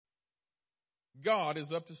God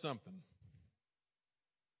is up to something.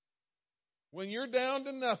 When you're down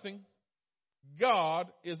to nothing,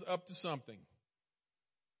 God is up to something.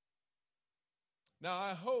 Now,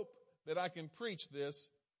 I hope that I can preach this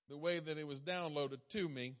the way that it was downloaded to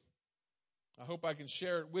me. I hope I can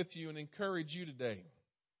share it with you and encourage you today.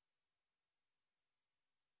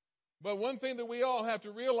 But one thing that we all have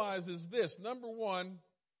to realize is this. Number one,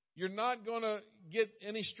 you're not going to get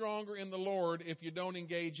any stronger in the Lord if you don't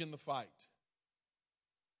engage in the fight.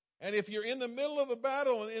 And if you're in the middle of a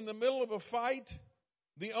battle and in the middle of a fight,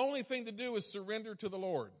 the only thing to do is surrender to the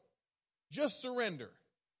Lord. Just surrender.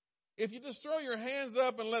 If you just throw your hands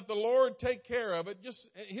up and let the Lord take care of it,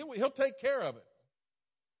 He'll take care of it.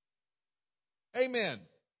 Amen.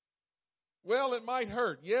 Well, it might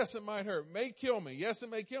hurt. Yes, it might hurt. It may kill me. Yes, it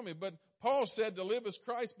may kill me. But Paul said to live is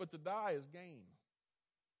Christ, but to die is gain.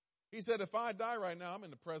 He said, if I die right now, I'm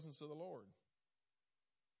in the presence of the Lord.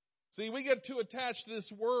 See, we get too attached to this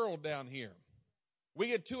world down here. We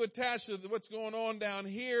get too attached to what's going on down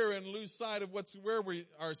here and lose sight of where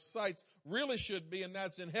our sights really should be, and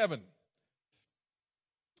that's in heaven.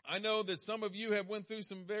 I know that some of you have went through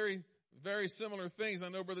some very, very similar things. I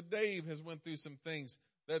know Brother Dave has went through some things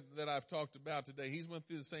that I've talked about today. He's went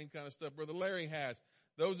through the same kind of stuff. Brother Larry has.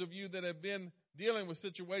 Those of you that have been dealing with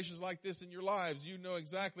situations like this in your lives, you know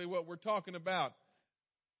exactly what we're talking about.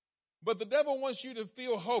 But the devil wants you to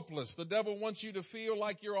feel hopeless. The devil wants you to feel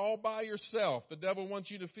like you're all by yourself. The devil wants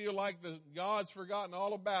you to feel like God's forgotten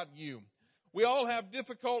all about you. We all have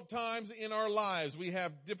difficult times in our lives. We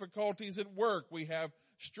have difficulties at work. We have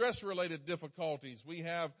stress-related difficulties. We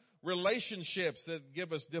have relationships that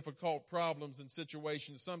give us difficult problems and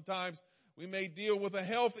situations. Sometimes we may deal with a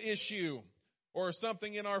health issue or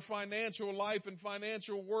something in our financial life and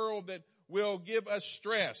financial world that will give us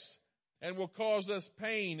stress and will cause us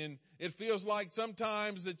pain. And it feels like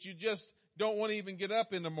sometimes that you just don't want to even get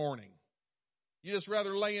up in the morning. You just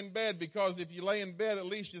rather lay in bed, because if you lay in bed, at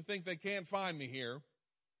least you think they can't find me here.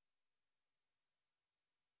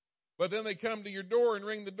 But then they come to your door and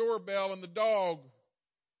ring the doorbell, and the dog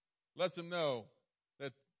lets them know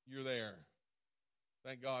that you're there.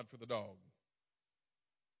 Thank God for the dog.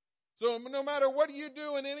 So no matter what you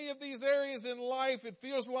do in any of these areas in life, it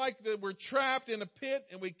feels like that we're trapped in a pit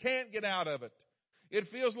and we can't get out of it. It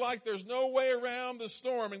feels like there's no way around the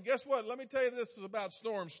storm. And guess what? Let me tell you this is about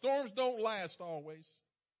storms. Storms don't last always.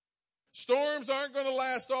 Storms aren't going to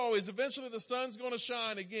last always. Eventually the sun's going to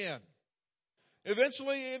shine again.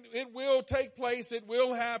 Eventually it will take place. It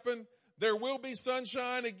will happen. There will be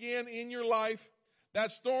sunshine again in your life. That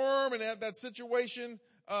storm and that situation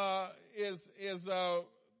is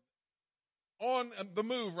on the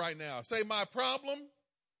move right now. Say, my problem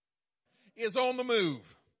is on the move.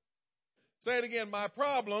 Say it again. My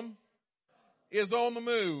problem is on the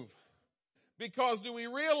move. Because do we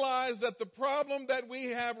realize that the problem that we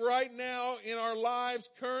have right now in our lives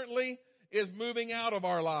currently is moving out of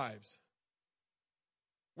our lives?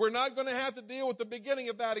 We're not going to have to deal with the beginning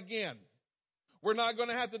of that again. We're not going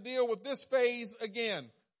to have to deal with this phase again.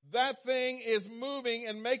 That thing is moving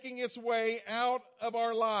and making its way out of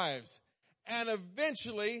our lives. And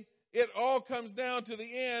eventually, it all comes down to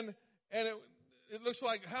the end, and it looks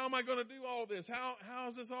like, how am I going to do all this? How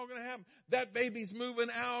is this all going to happen? That baby's moving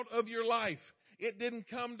out of your life. It didn't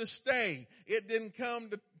come to stay. It didn't come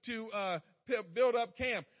to build up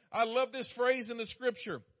camp. I love this phrase in the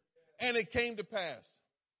scripture. And it came to pass.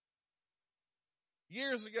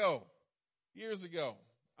 Years ago,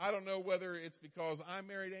 I don't know whether it's because I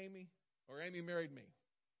married Amy or Amy married me.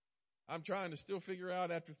 I'm trying to still figure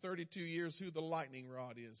out after 32 years who the lightning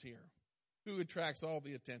rod is here. Who attracts all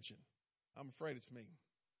the attention? I'm afraid it's me.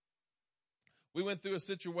 We went through a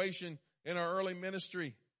situation in our early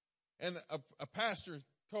ministry, and a pastor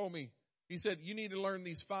told me, he said, you need to learn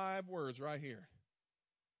these 5 words right here.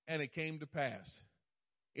 And it came to pass.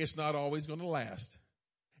 It's not always going to last.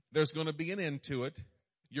 There's going to be an end to it.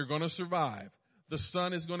 You're going to survive. The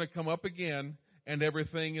sun is going to come up again, and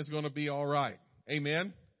everything is going to be all right.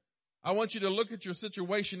 Amen? I want you to look at your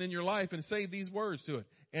situation in your life and say these words to it.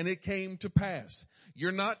 And it came to pass.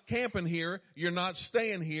 You're not camping here. You're not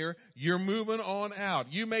staying here. You're moving on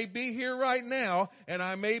out. You may be here right now, and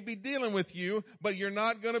I may be dealing with you, but you're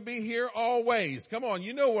not going to be here always. Come on,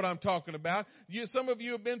 you know what I'm talking about. Some of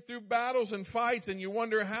you have been through battles and fights, and you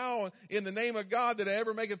wonder how, in the name of God, did I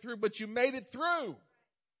ever make it through? But you made it through.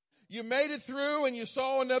 You made it through and you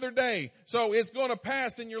saw another day. So it's going to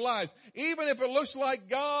pass in your lives. Even if it looks like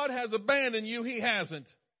God has abandoned you, He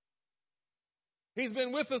hasn't. He's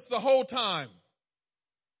been with us the whole time.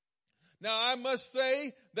 Now I must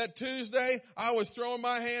say that Tuesday I was throwing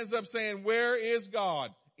my hands up saying, where is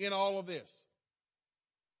God in all of this?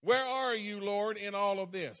 Where are you, Lord, in all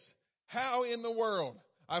of this? How in the world?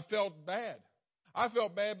 I felt bad. I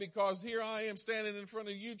felt bad because here I am standing in front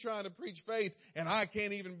of you trying to preach faith, and I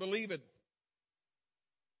can't even believe it.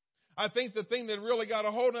 I think the thing that really got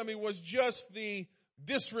a hold of me was just the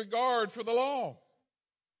disregard for the law.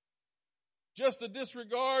 Just the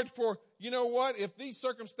disregard for, you know what, if these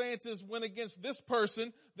circumstances went against this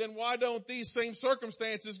person, then why don't these same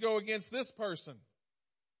circumstances go against this person?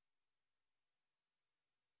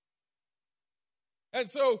 And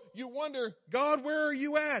so you wonder, God, where are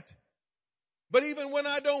you at? But even when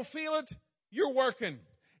I don't feel it, you're working.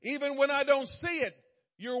 Even when I don't see it,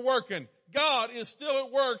 you're working. God is still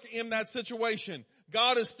at work in that situation.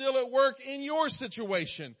 God is still at work in your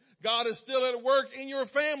situation. God is still at work in your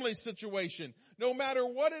family situation. No matter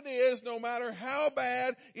what it is, no matter how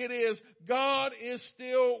bad it is, God is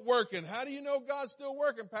still working. How do you know God's still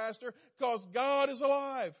working, Pastor? Because God is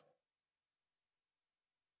alive.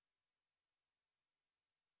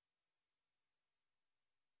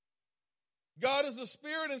 God is a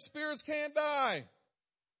spirit and spirits can't die.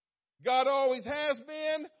 God always has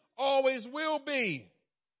been, always will be.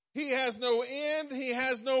 He has no end. He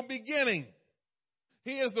has no beginning.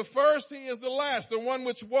 He is the first. He is the last, the one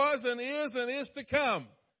which was and is to come.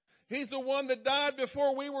 He's the one that died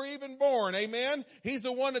before we were even born. Amen. He's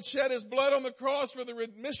the one that shed his blood on the cross for the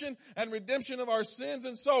remission and redemption of our sins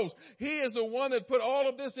and souls. He is the one that put all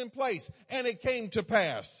of this in place, and it came to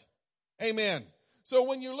pass. Amen. So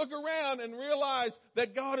when you look around and realize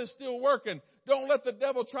that God is still working, don't let the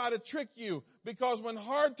devil try to trick you, because when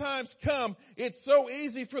hard times come, it's so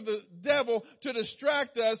easy for the devil to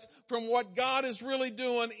distract us from what God is really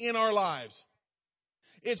doing in our lives.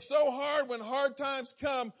 It's so hard when hard times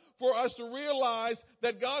come for us to realize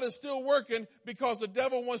that God is still working, because the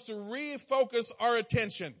devil wants to refocus our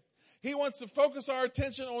attention. He wants to focus our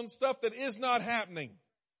attention on stuff that is not happening.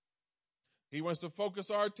 He wants to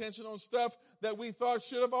focus our attention on stuff that we thought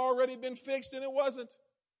should have already been fixed, and it wasn't.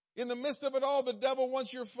 In the midst of it all, the devil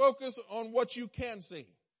wants your focus on what you can see.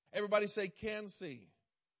 Everybody say can see.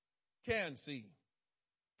 Can see.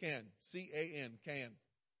 Can. C-A-N. Can.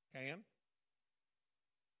 Can.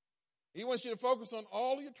 He wants you to focus on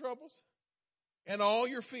all your troubles and all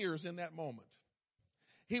your fears in that moment.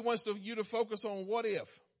 He wants you to focus on what if.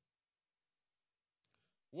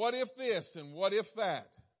 What if this and what if that?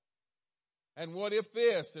 And what if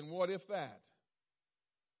this and what if that?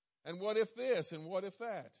 And what if this and what if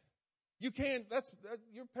that? You can't,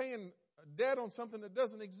 you're paying debt on something that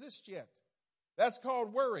doesn't exist yet. That's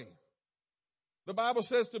called worry. The Bible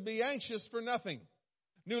says to be anxious for nothing.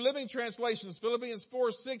 New Living Translations, Philippians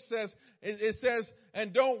 4:6 says, it says,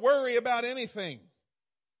 and don't worry about anything.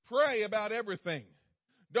 Pray about everything.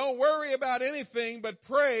 Don't worry about anything, but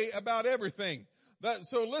pray about everything.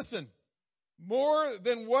 So listen. More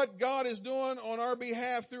than what God is doing on our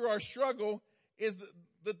behalf through our struggle is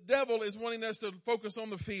the devil is wanting us to focus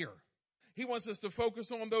on the fear. He wants us to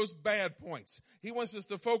focus on those bad points. He wants us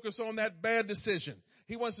to focus on that bad decision.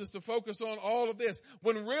 He wants us to focus on all of this,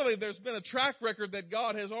 when really there's been a track record that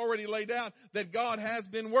God has already laid out, that God has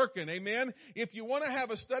been working. Amen. If you want to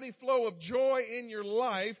have a steady flow of joy in your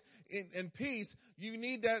life and peace, you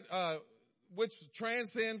need that which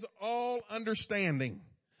transcends all understanding.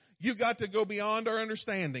 You got to go beyond our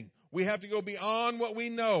understanding. We have to go beyond what we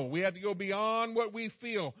know. We have to go beyond what we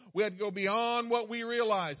feel. We have to go beyond what we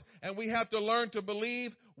realize. And we have to learn to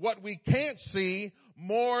believe what we can't see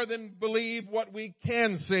more than believe what we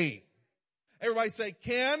can see. Everybody say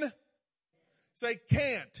can. Say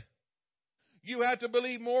can't. You have to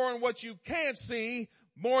believe more on what you can't see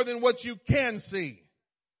more than what you can see.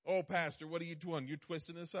 Oh, Pastor, what are you doing? You're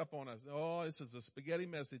twisting this up on us. Oh, this is a spaghetti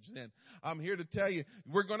message then. I'm here to tell you,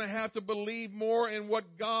 we're going to have to believe more in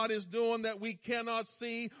what God is doing that we cannot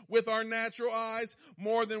see with our natural eyes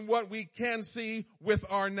more than what we can see with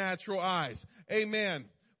our natural eyes. Amen.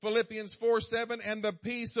 Philippians 4:7, and the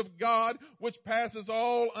peace of God, which passes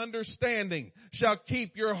all understanding, shall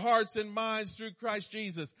keep your hearts and minds through Christ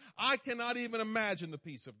Jesus. I cannot even imagine the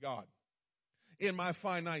peace of God in my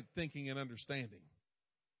finite thinking and understanding.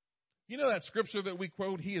 You know that scripture that we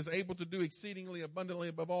quote, he is able to do exceedingly abundantly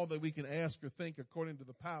above all that we can ask or think according to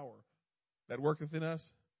the power that worketh in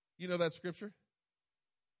us? You know that scripture?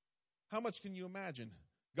 How much can you imagine?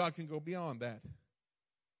 God can go beyond that.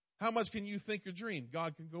 How much can you think or dream?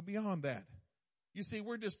 God can go beyond that. You see,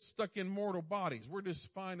 we're just stuck in mortal bodies. We're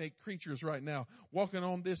just finite creatures right now walking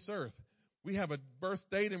on this earth. We have a birth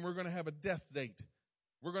date and we're going to have a death date.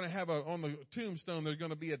 We're going to have on the tombstone, there's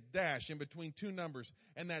going to be a dash in between two numbers,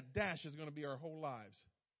 and that dash is going to be our whole lives.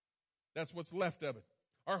 That's what's left of it.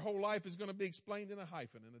 Our whole life is going to be explained in a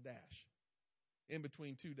hyphen and a dash. in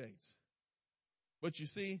between two dates. But you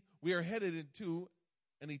see, we are headed into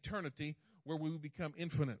an eternity where we will become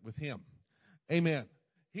infinite with him. Amen.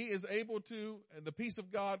 He is able to, the peace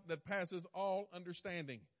of God that passes all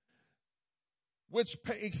understanding, which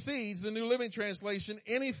exceeds the New Living Translation,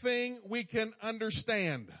 anything we can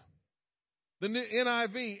understand. The new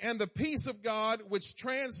NIV, and the peace of God, which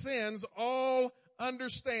transcends all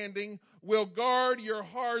understanding, will guard your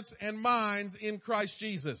hearts and minds in Christ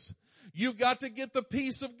Jesus. You've got to get the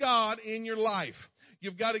peace of God in your life.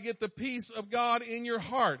 You've got to get the peace of God in your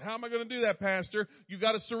heart. How am I going to do that, Pastor? You've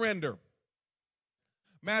got to surrender.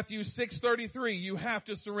 Matthew 6:33, you have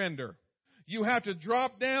to surrender. You have to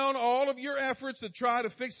drop down all of your efforts to try to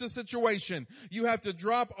fix the situation. You have to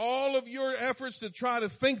drop all of your efforts to try to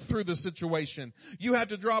think through the situation. You have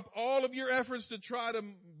to drop all of your efforts to try to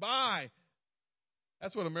buy.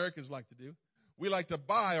 That's what Americans like to do. We like to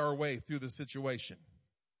buy our way through the situation.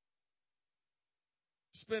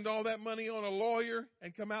 Spend all that money on a lawyer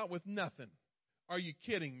and come out with nothing. Are you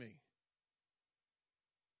kidding me?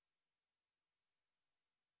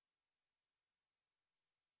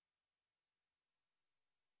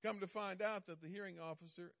 Come to find out that the hearing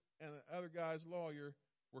officer and the other guy's lawyer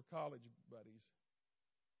were college buddies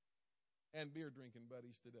and beer drinking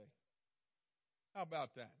buddies today. How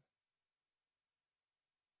about that?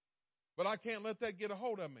 But I can't let that get a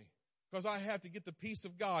hold of me because I have to get the peace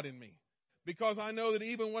of God in me. Because I know that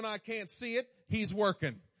even when I can't see it, he's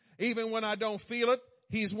working. Even when I don't feel it,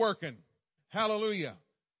 he's working. Hallelujah.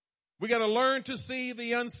 We got to learn to see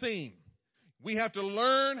the unseen. We have to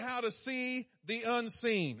learn how to see the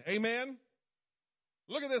unseen. Amen?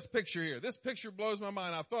 Look at this picture here. This picture blows my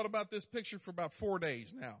mind. I've thought about this picture for about 4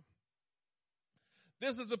 days now.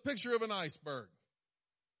 This is a picture of an iceberg.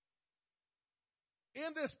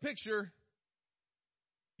 In this picture,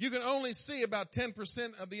 you can only see about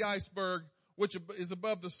 10% of the iceberg, which is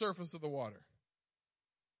above the surface of the water.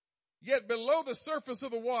 Yet below the surface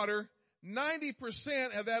of the water,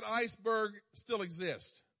 90% of that iceberg still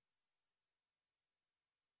exists.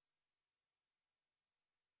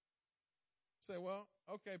 Say, well,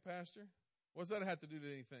 okay, Pastor, what's that have to do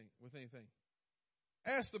with anything?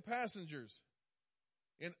 Ask the passengers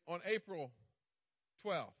on April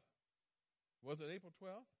 12th. Was it April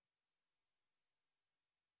 12th?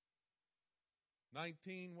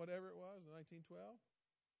 19, whatever it was, 1912.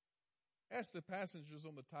 Ask the passengers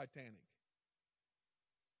on the Titanic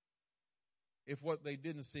if what they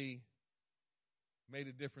didn't see made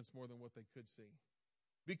a difference more than what they could see.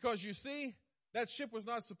 Because you see, that ship was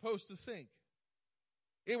not supposed to sink.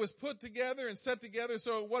 It was put together and set together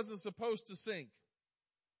so it wasn't supposed to sink.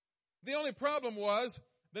 The only problem was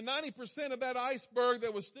the 90% of that iceberg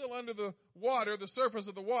that was still under the water, the surface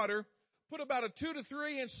of the water, put about a 2 to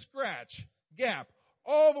 3 inch scratch, gap,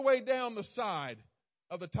 all the way down the side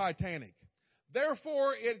of the Titanic.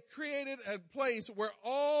 Therefore, it created a place where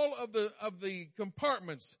all of the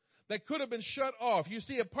compartments that could have been shut off. You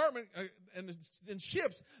see, in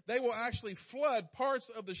ships, they will actually flood parts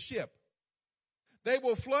of the ship. They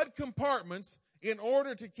will flood compartments in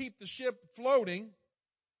order to keep the ship floating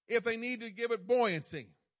if they need to give it buoyancy.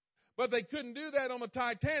 But they couldn't do that on the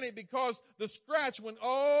Titanic because the scratch went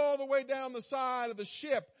all the way down the side of the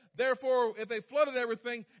ship. Therefore, if they flooded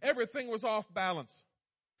everything was off balance.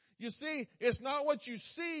 You see, it's not what you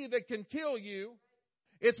see that can kill you.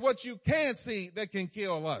 It's what you can't see that can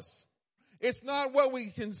kill us. It's not what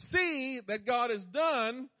we can see that God has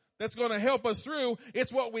done that's going to help us through.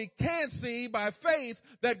 It's what we can't see by faith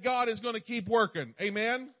that God is going to keep working.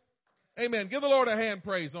 Amen? Amen. Give the Lord a hand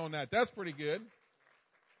praise on that. That's pretty good.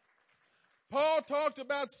 Paul talked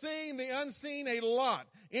about seeing the unseen a lot.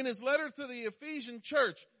 In his letter to the Ephesian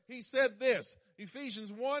church, he said this,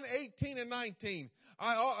 Ephesians 1:18 and 19.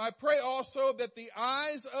 I pray also that the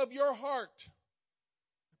eyes of your heart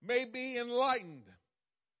may be enlightened,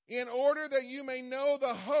 in order that you may know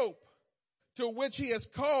the hope to which he has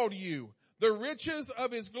called you, the riches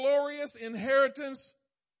of his glorious inheritance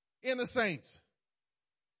in the saints,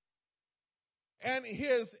 and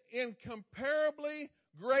his incomparably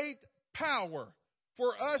great power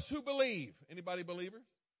for us who believe. Anybody believer?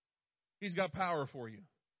 He's got power for you.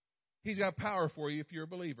 He's got power for you if you're a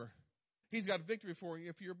believer. He's got victory for you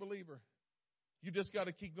if you're a believer. You just got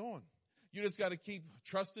to keep going. You just got to keep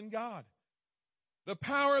trusting God. The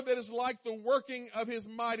power that is like the working of his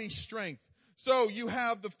mighty strength. So you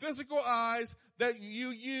have the physical eyes that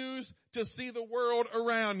you use to see the world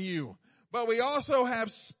around you. But we also have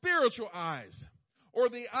spiritual eyes, or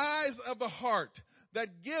the eyes of the heart,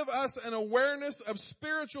 that give us an awareness of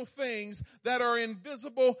spiritual things that are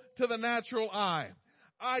invisible to the natural eye.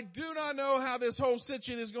 I do not know how this whole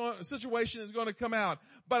situation is going to come out,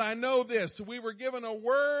 but I know this. We were given a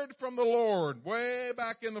word from the Lord way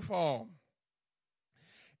back in the fall.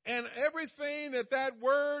 And everything that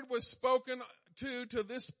word was spoken to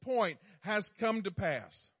this point has come to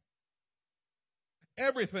pass.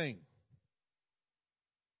 Everything.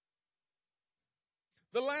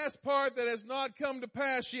 The last part that has not come to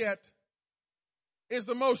pass yet is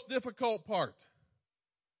the most difficult part.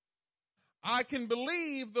 I can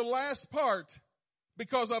believe the last part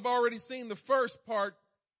because I've already seen the first part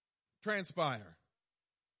transpire.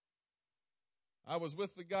 I was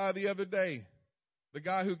with the guy the other day, the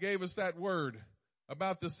guy who gave us that word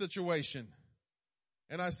about the situation.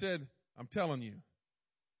 And I said, I'm telling you,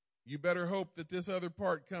 you better hope that this other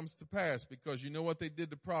part comes to pass, because you know what they did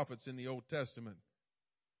to prophets in the Old Testament.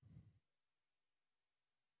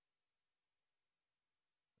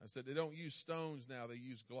 I said, they don't use stones now, they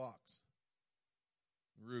use Glocks.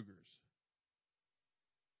 Rugers.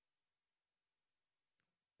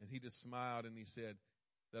 And he just smiled and he said,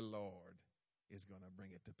 the Lord is going to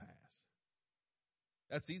bring it to pass.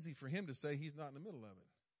 That's easy for him to say. He's not in the middle of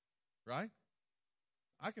it. Right?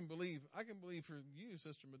 I can believe for you,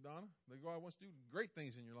 Sister Madonna, that God wants to do great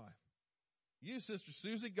things in your life. You, Sister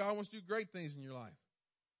Susie, God wants to do great things in your life.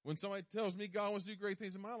 When somebody tells me God wants to do great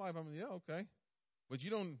things in my life, I'm like, yeah, okay. But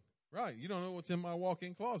you don't know what's in my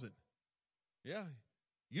walk-in closet. Yeah.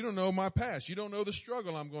 You don't know my past. You don't know the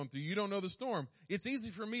struggle I'm going through. You don't know the storm. It's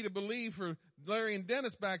easy for me to believe for Larry and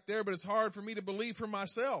Dennis back there, but it's hard for me to believe for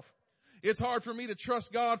myself. It's hard for me to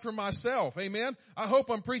trust God for myself. Amen. I hope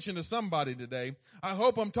I'm preaching to somebody today. I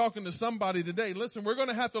hope I'm talking to somebody today. Listen, we're going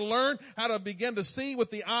to have to learn how to begin to see with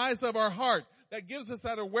the eyes of our heart. That gives us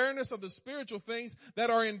that awareness of the spiritual things that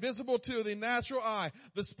are invisible to the natural eye.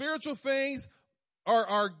 The spiritual things are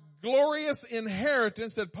our glorious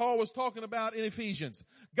inheritance that Paul was talking about in Ephesians.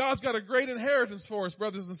 God's got a great inheritance for us,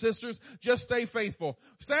 brothers and sisters. Just stay faithful.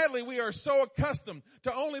 Sadly, we are so accustomed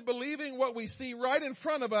to only believing what we see right in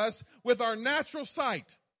front of us with our natural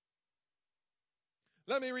sight.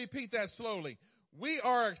 Let me repeat that slowly. We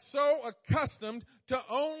are so accustomed to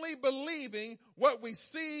only believing what we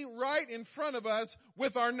see right in front of us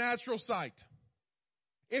with our natural sight.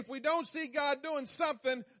 If we don't see God doing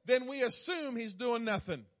something, then we assume He's doing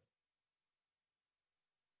nothing.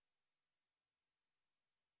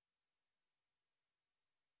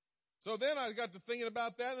 So then I got to thinking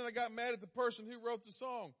about that, and I got mad at the person who wrote the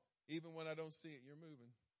song. Even when I don't see it, you're moving.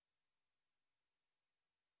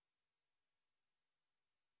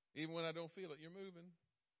 Even when I don't feel it, you're moving.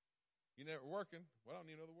 You're never working. Well, I don't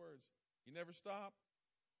need other words. You never stop.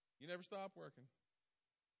 You never stop working.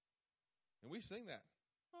 And we sing that.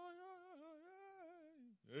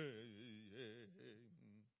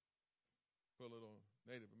 Put a little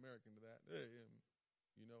Native American to that.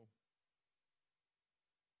 You know.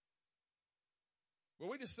 But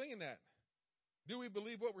we're just singing that. Do we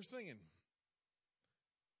believe what we're singing?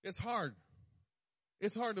 It's hard.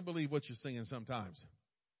 It's hard to believe what you're singing sometimes.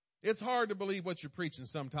 It's hard to believe what you're preaching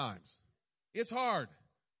sometimes. It's hard.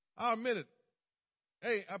 I'll admit it.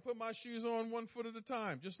 Hey, I put my shoes on 1 foot at a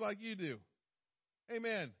time, just like you do.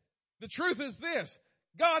 Amen. The truth is this.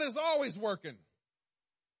 God is always working.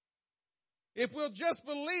 If we'll just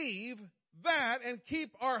believe that and keep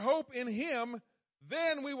our hope in Him,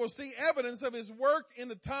 then we will see evidence of His work in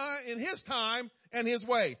His time and His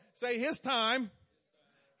way. Say His time,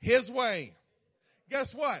 His way.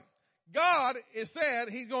 Guess what? God has said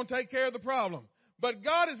He's going to take care of the problem. But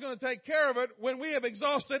God is going to take care of it when we have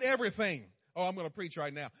exhausted everything. Oh, I'm going to preach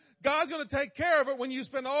right now. God's going to take care of it when you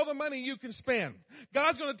spend all the money you can spend.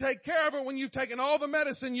 God's going to take care of it when you've taken all the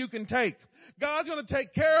medicine you can take. God's going to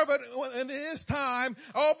take care of it in His time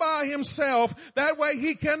all by Himself. That way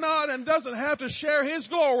He cannot and doesn't have to share His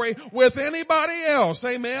glory with anybody else.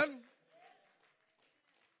 Amen.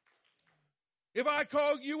 If I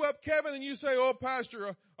call you up, Kevin, and you say, oh,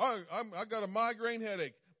 Pastor, I got a migraine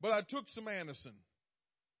headache, but I took some Anacin.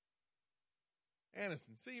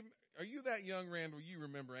 Anacin. See, are you that young, Randall? You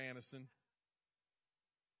remember Anacin?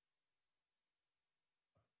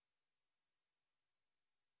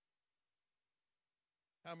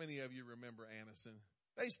 How many of you remember Anacin?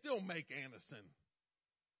 They still make Anacin.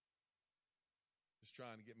 Just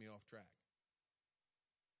trying to get me off track.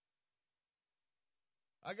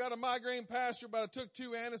 I got a migraine, Pastor, but I took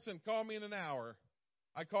 2 Anacin. Call me in an hour.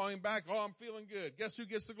 I call him back. Oh, I'm feeling good. Guess who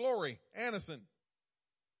gets the glory? Anacin.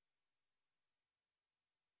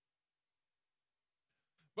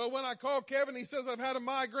 But when I call Kevin, he says, I've had a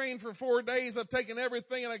migraine for 4 days. I've taken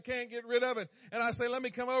everything and I can't get rid of it. And I say, let me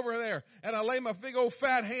come over there. And I lay my big old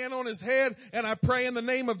fat hand on his head and I pray in the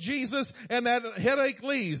name of Jesus and that headache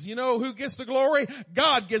leaves. You know who gets the glory?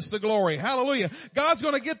 God gets the glory. Hallelujah. God's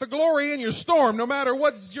going to get the glory in your storm no matter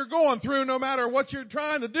what you're going through, no matter what you're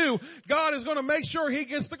trying to do. God is going to make sure He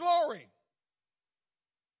gets the glory.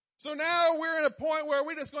 So now we're at a point where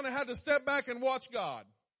we're just going to have to step back and watch God.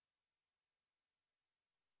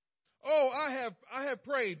 Oh, I have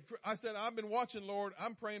prayed. I said, I've been watching, Lord.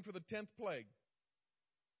 I'm praying for the 10th plague.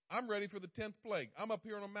 I'm ready for the 10th plague. I'm up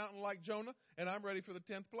here on a mountain like Jonah, and I'm ready for the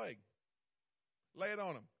 10th plague. Lay it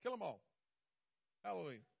on them. Kill them all.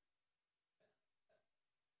 Hallelujah.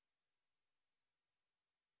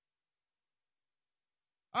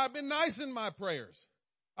 I've been nice in my prayers.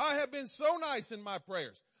 I have been so nice in my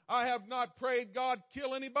prayers. I have not prayed, God,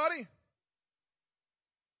 kill anybody.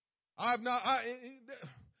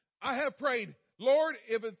 I have prayed, Lord,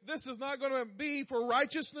 if this is not going to be for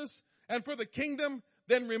righteousness and for the kingdom,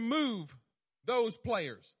 then remove those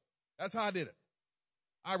players. That's how I did it.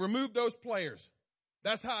 I removed those players.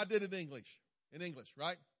 That's how I did it in English,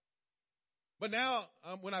 right? But now,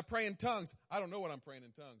 when I pray in tongues, I don't know what I'm praying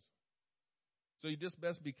in tongues. So you just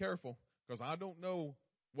best be careful, because I don't know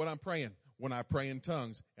what I'm praying when I pray in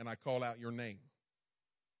tongues and I call out your name.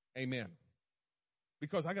 Amen.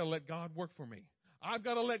 Because I got to let God work for me. I've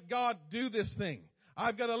got to let God do this thing.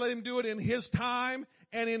 I've got to let Him do it in His time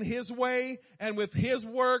and in His way and with His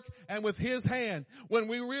work and with His hand. When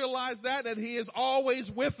we realize that He is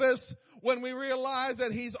always with us, when we realize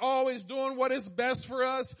that He's always doing what is best for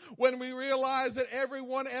us, when we realize that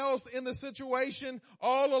everyone else in the situation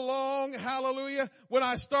all along, hallelujah, when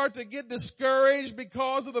I start to get discouraged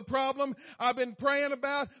because of the problem I've been praying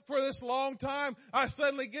about for this long time, I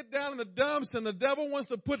suddenly get down in the dumps and the devil wants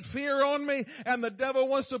to put fear on me and the devil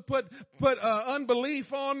wants to put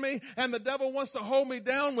unbelief on me and the devil wants to hold me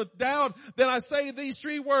down with doubt. Then I say these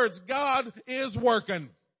 3 words, God is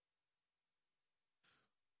working.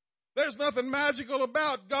 There's nothing magical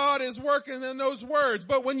about God is working in those words.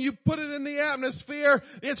 But when you put it in the atmosphere,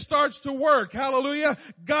 it starts to work. Hallelujah.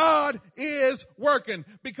 God is working.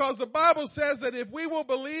 Because the Bible says that if we will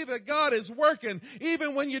believe that God is working,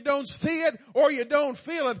 even when you don't see it or you don't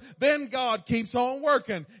feel it, then God keeps on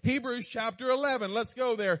working. Hebrews chapter 11. Let's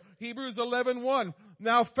go there. Hebrews 11:1.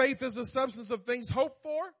 Now faith is the substance of things hoped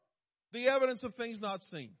for, the evidence of things not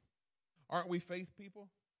seen. Aren't we faith people?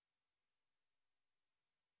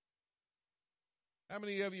 How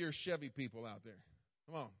many of you are Chevy people out there?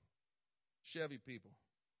 Come on. Chevy people.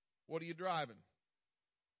 What are you driving?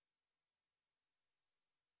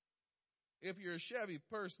 If you're a Chevy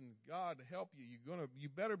person, God help you. You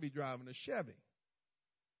better be driving a Chevy.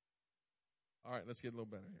 All right, let's get a little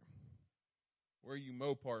better here. Where are you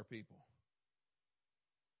Mopar people?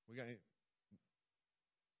 We got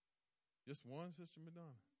just one, Sister Madonna.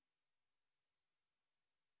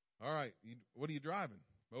 All right, what are you driving?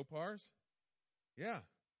 Mopars? Yeah.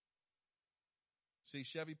 See,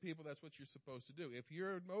 Chevy people, that's what you're supposed to do. If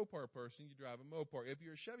you're a Mopar person, you drive a Mopar. If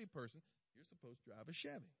you're a Chevy person, you're supposed to drive a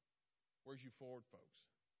Chevy. Where's you Ford folks?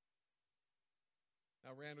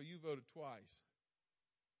 Now, Randall, you voted twice.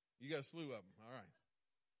 You got a slew of them. All right.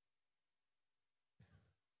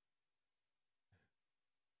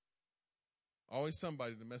 Always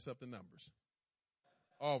somebody to mess up the numbers.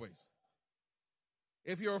 Always.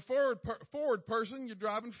 If you're a Ford person, you're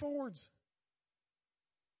driving Fords.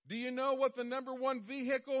 Do you know what the number one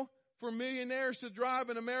vehicle for millionaires to drive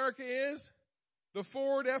in America is? The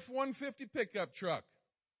Ford F-150 pickup truck.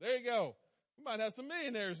 There you go. We might have some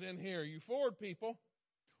millionaires in here, you Ford people.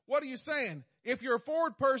 What are you saying? If you're a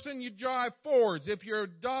Ford person, you drive Fords. If you're a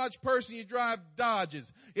Dodge person, you drive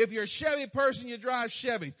Dodges. If you're a Chevy person, you drive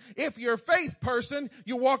Chevys. If you're a faith person,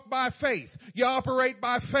 you walk by faith. You operate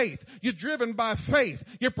by faith. You're driven by faith.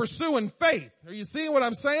 You're pursuing faith. Are you seeing what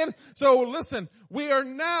I'm saying? So listen, we are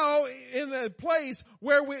now in a place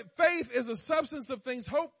where faith is a substance of things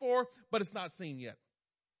hoped for, but it's not seen yet.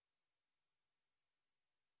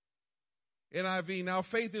 NIV, now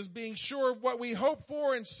faith is being sure of what we hope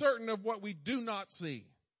for and certain of what we do not see.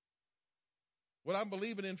 What I'm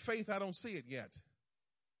believing in faith, I don't see it yet.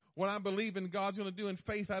 What I'm believing God's going to do in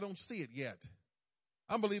faith, I don't see it yet.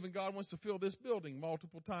 I'm believing God wants to fill this building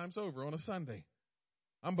multiple times over on a Sunday.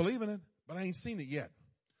 I'm believing it, but I ain't seen it yet.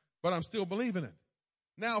 But I'm still believing it.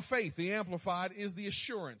 Now faith, the Amplified, is the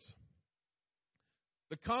assurance,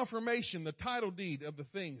 the confirmation, the title deed of the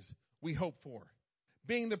things we hope for,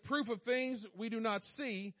 being the proof of things we do not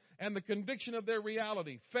see and the conviction of their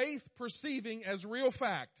reality. Faith perceiving as real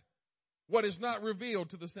fact what is not revealed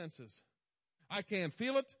to the senses. I can't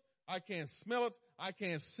feel it. I can't smell it. I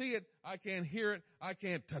can't see it. I can't hear it. I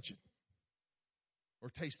can't touch it or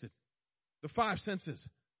taste it. The five senses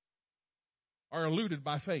are eluded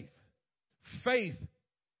by faith. Faith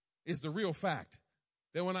is the real fact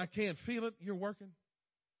that when I can't feel it, you're working.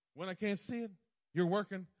 When I can't see it, you're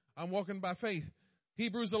working. I'm walking by faith.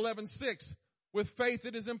 Hebrews 11:6. With faith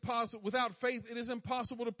it is impossible. Without faith it is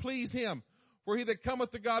impossible to please him. For he that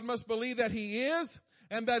cometh to God must believe that he is,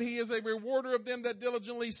 and that he is a rewarder of them that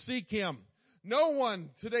diligently seek him. No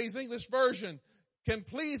one, today's English version, can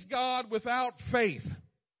please God without faith.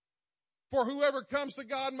 For whoever comes to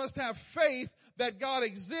God must have faith that God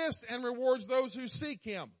exists and rewards those who seek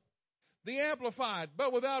him. The Amplified,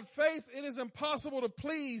 but without faith it is impossible to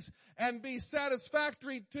please and be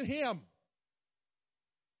satisfactory to him.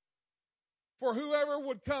 For whoever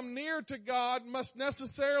would come near to God must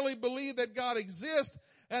necessarily believe that God exists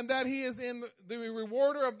and that he is in the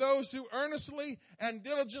rewarder of those who earnestly and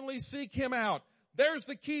diligently seek him out. There's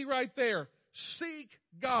the key right there. Seek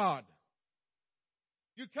God.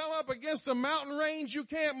 You come up against a mountain range you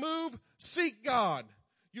can't move, seek God.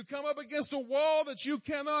 You come up against a wall that you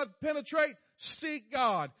cannot penetrate, seek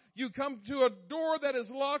God. You come to a door that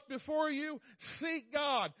is locked before you, seek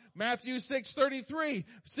God. Matthew 6:33,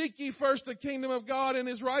 seek ye first the kingdom of God and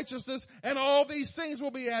his righteousness, and all these things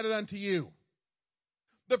will be added unto you.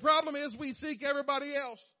 The problem is we seek everybody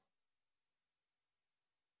else.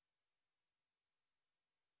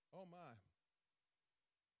 Oh my.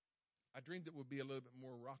 I dreamed it would be a little bit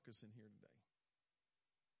more raucous in here today.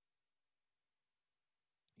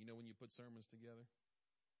 You know when you put sermons together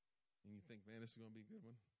and you think, man, this is going to be a good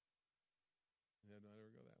one? Yeah, don't ever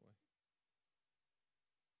go that way.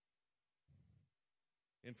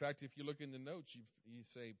 In fact, if you look in the notes, you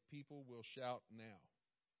say, people will shout now.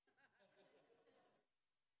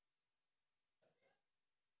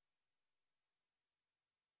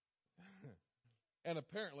 And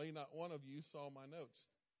apparently not one of you saw my notes.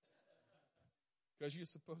 Because you're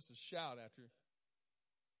supposed to shout after.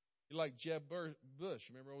 You're like Jeb Bush.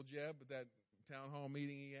 Remember old Jeb at that town hall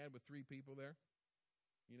meeting he had with 3 people there?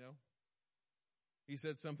 You know? He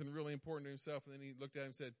said something really important to himself, and then he looked at him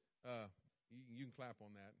and said, you can clap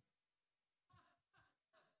on that.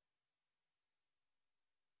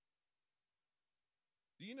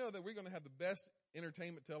 Do you know that we're going to have the best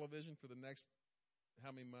entertainment television for the next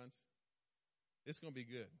how many months? It's going to be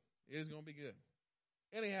good. It is going to be good.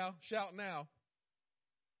 Anyhow, shout now.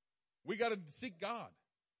 We got to seek God.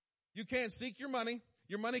 You can't seek your money.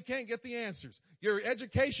 Your money can't get the answers. Your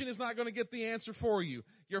education is not going to get the answer for you.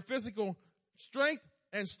 Your physical strength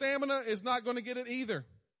and stamina is not going to get it either.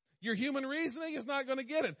 Your human reasoning is not going to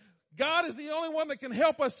get it. God is the only one that can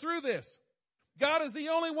help us through this. God is the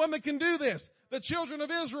only one that can do this. The children of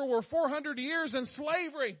Israel were 400 years in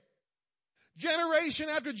slavery. Generation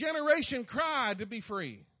after generation cried to be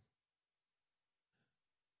free.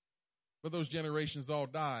 But those generations all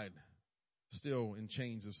died still in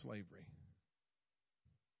chains of slavery.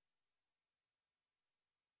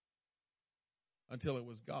 Until it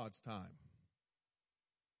was God's time.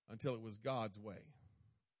 Until it was God's way.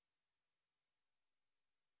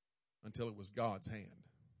 Until it was God's hand.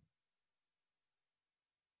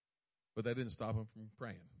 But that didn't stop him from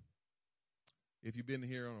praying. If you've been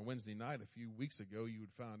here on a Wednesday night a few weeks ago, you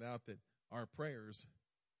would find out that our prayers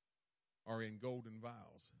are in golden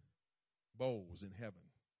vials, bowls in heaven.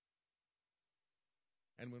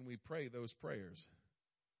 And when we pray those prayers,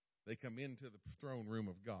 they come into the throne room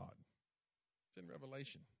of God. It's in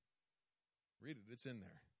Revelation. Read it, it's in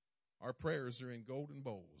there. Our prayers are in golden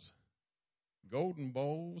bowls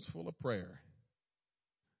full of prayer.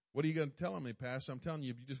 What are you going to tell me, Pastor? I'm telling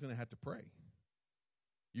you, you're just going to have to pray.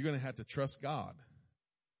 You're going to have to trust God.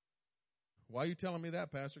 Why are you telling me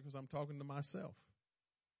that, Pastor? Because I'm talking to myself.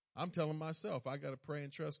 I'm telling myself I got to pray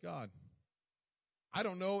and trust God. I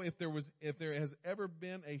don't know if there has ever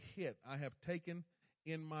been a hit I have taken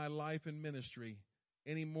in my life and ministry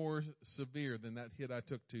any more severe than that hit I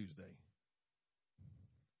took Tuesday.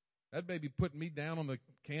 That baby put me down on the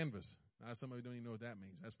canvas. Now, some of you don't even know what that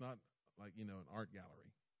means. That's not like, an art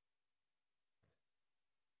gallery.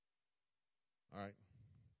 All right.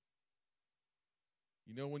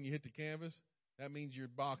 You know when you hit the canvas, that means you're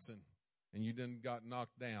boxing and you done got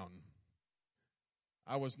knocked down.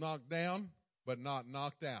 I was knocked down, but not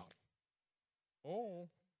knocked out. Oh,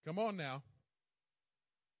 come on now.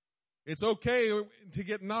 It's okay to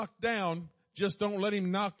get knocked down, just don't let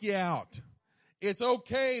him knock you out. It's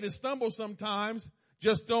okay to stumble sometimes,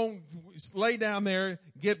 just don't lay down there,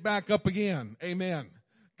 get back up again. Amen.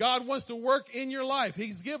 God wants to work in your life.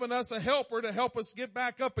 He's given us a helper to help us get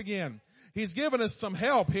back up again. He's given us some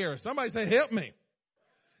help here. Somebody say, help me.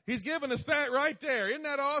 He's given us that right there. Isn't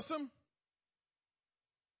that awesome?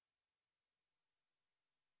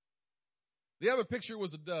 The other picture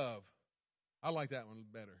was a dove. I like that one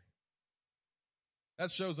better.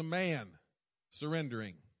 That shows a man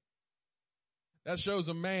surrendering. That shows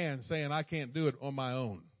a man saying, I can't do it on my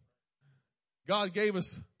own. God gave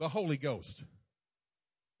us the Holy Ghost.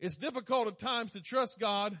 It's difficult at times to trust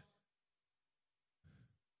God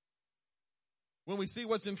when we see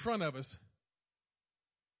what's in front of us.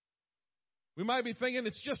 We might be thinking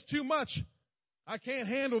it's just too much. I can't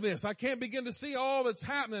handle this. I can't begin to see all that's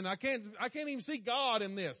happening. I can't even see God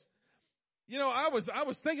in this. You know, I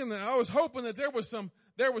was thinking that I was hoping that there was some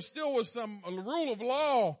rule of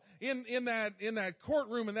law in that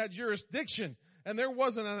courtroom, in that jurisdiction, and there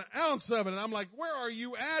wasn't an ounce of it. And I'm like, where are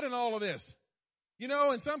you at in all of this? You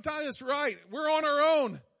know, and sometimes it's right. We're on our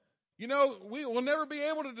own. You know, we will never be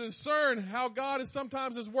able to discern how God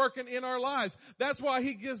is working in our lives. That's why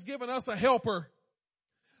He has given us a helper.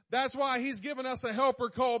 That's why He's given us a helper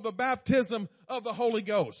called the baptism of the Holy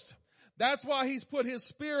Ghost. That's why He's put His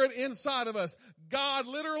Spirit inside of us. God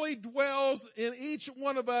literally dwells in each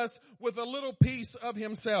one of us with a little piece of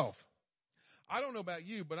Himself. I don't know about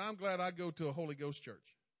you, but I'm glad I go to a Holy Ghost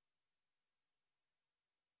church.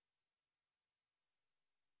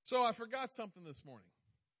 So I forgot something this morning,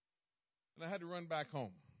 and I had to run back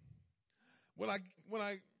home. When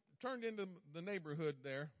I turned into the neighborhood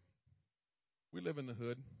there, we live in the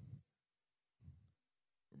hood.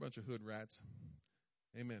 We're a bunch of hood rats.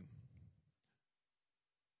 Amen.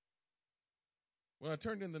 When I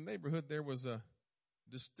turned in the neighborhood, there was a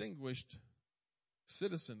distinguished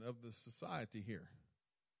citizen of the society here.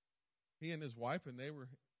 He and his wife, and they were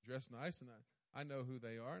dressed nice, and I know who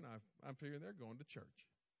they are, and I'm figuring they're going to church.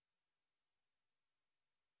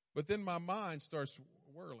 But then my mind starts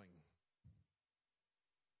whirling.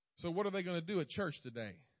 So what are they going to do at church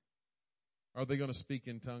today? Are they going to speak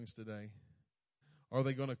in tongues today? Are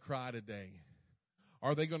they going to cry today?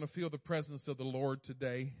 Are they going to feel the presence of the Lord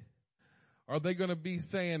today? Are they going to be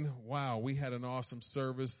saying, wow, we had an awesome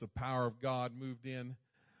service, the power of God moved in?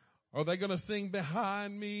 Are they going to sing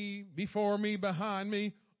behind me, before me, behind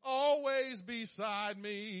me, always beside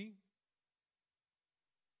me?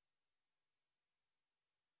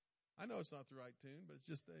 I know it's not the right tune, but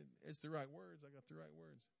it's the right words. I got the right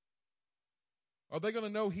words. Are they going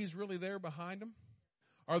to know He's really there behind them?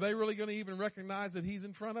 Are they really going to even recognize that He's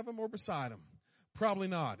in front of them or beside them? Probably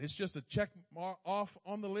not. It's just a check off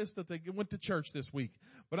on the list that they went to church this week.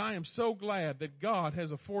 But I am so glad that God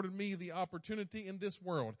has afforded me the opportunity in this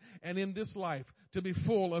world and in this life to be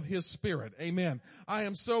full of His Spirit. Amen. I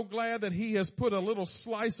am so glad that He has put a little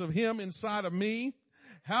slice of Him inside of me.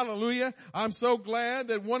 Hallelujah. I'm so glad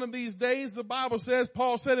that one of these days, the Bible says,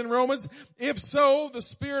 Paul said in Romans, if so, the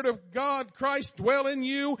Spirit of God, Christ dwell in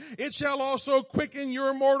you, it shall also quicken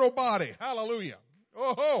your mortal body. Hallelujah.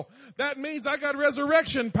 Oh, that means I got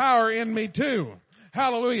resurrection power in me too.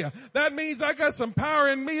 Hallelujah. That means I got some power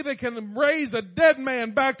in me that can raise a dead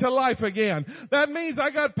man back to life again. That means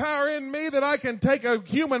I got power in me that I can take a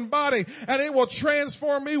human body and it will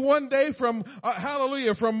transform me one day from,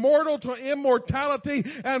 from mortal to immortality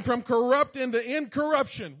and from corrupt into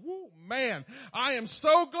incorruption. Woo, man, I am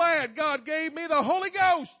so glad God gave me the Holy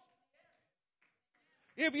Ghost.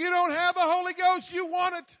 If you don't have the Holy Ghost, you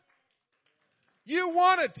want it. You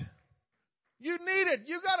want it. You need it.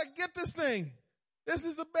 You got to get this thing. This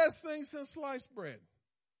is the best thing since sliced bread.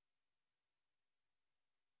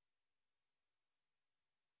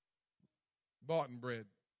 Boughton bread.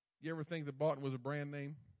 You ever think that Boughton was a brand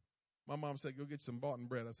name? My mom said, go get some Boughton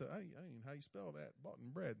bread. I said, I mean, how you spell that? Boughton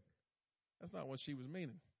bread. That's not what she was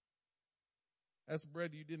meaning. That's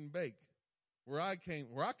bread you didn't bake. Where I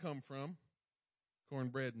come from,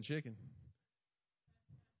 cornbread and chicken.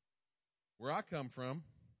 Where I come from,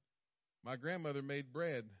 my grandmother made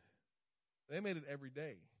bread. They made it every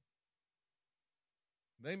day.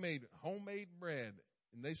 They made homemade bread,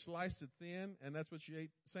 and they sliced it thin, and that's what you ate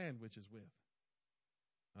sandwiches with.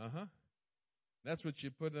 That's what you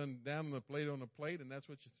put down on the plate, and that's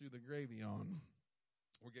what you threw the gravy on.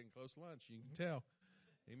 We're getting close to lunch, you can tell.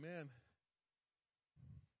 Amen.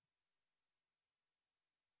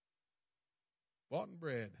 Boughton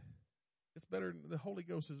bread. It's better. The Holy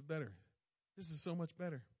Ghost is better. This is so much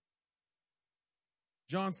better.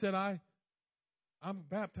 John said, I'm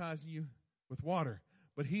baptizing you with water,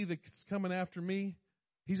 but he that's coming after me,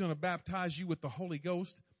 he's going to baptize you with the Holy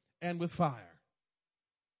Ghost and with fire.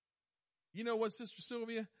 You know what, Sister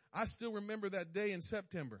Sylvia? I still remember that day in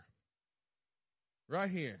September.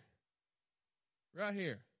 Right here. Right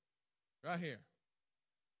here. Right here.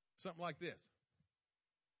 Something like this.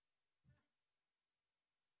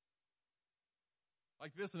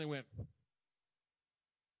 Like this, and they went.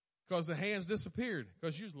 Because the hands disappeared.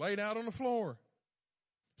 Because you was laid out on the floor.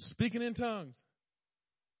 Speaking in tongues.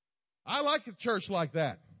 I like a church like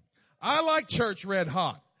that. I like church red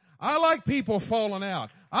hot. I like people falling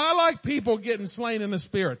out. I like people getting slain in the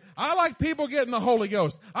Spirit. I like people getting the Holy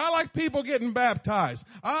Ghost. I like people getting baptized.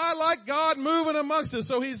 I like God moving amongst us.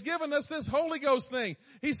 So He's given us this Holy Ghost thing.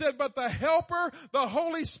 He said, but the Helper, the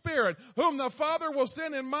Holy Spirit, whom the Father will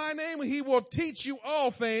send in my name, He will teach you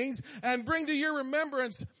all things and bring to your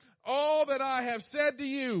remembrance all that I have said to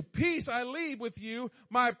you. Peace I leave with you.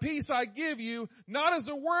 My peace I give you. Not as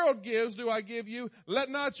the world gives do I give you.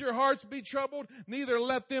 Let not your hearts be troubled, neither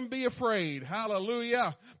let them be afraid.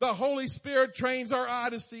 Hallelujah. The Holy Spirit trains our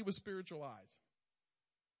eye to see with spiritual eyes.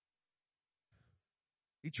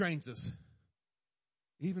 He trains us.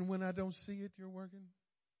 Even when I don't see it, you're working.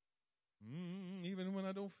 Even when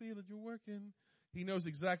I don't feel it, you're working. He knows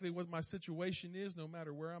exactly what my situation is, no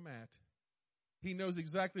matter where I'm at. He knows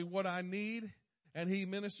exactly what I need, and He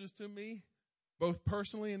ministers to me, both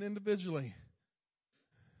personally and individually.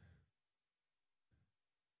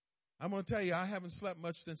 I'm going to tell you, I haven't slept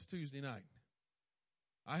much since Tuesday night.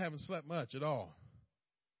 I haven't slept much at all.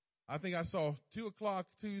 I think I saw 2 o'clock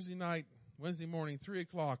Tuesday night, Wednesday morning, 3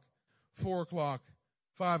 o'clock, 4 o'clock,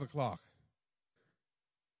 5 o'clock.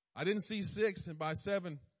 I didn't see 6, and by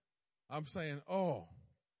 7, I'm saying, oh,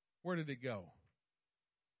 where did it go?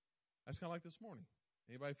 That's kind of like this morning.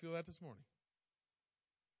 Anybody feel that this morning?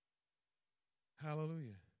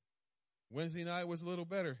 Hallelujah. Wednesday night was a little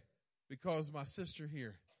better because my sister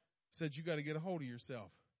here said you got to get a hold of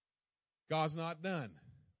yourself. God's not done.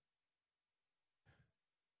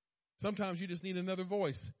 Sometimes you just need another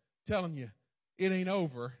voice telling you it ain't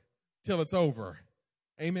over till it's over.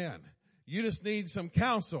 Amen. You just need some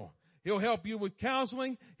counsel. He'll help you with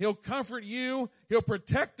counseling. He'll comfort you. He'll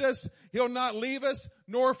protect us. He'll not leave us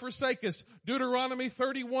nor forsake us. Deuteronomy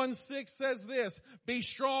 31:6 says this, be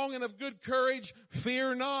strong and of good courage.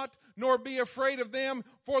 Fear not, nor be afraid of them.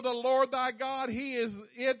 For the Lord thy God, He is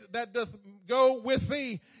it that doth go with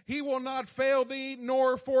thee. He will not fail thee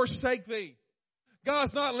nor forsake thee.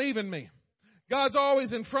 God's not leaving me. God's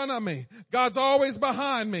always in front of me. God's always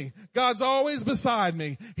behind me. God's always beside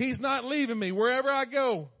me. He's not leaving me wherever I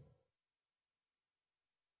go.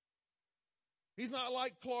 He's not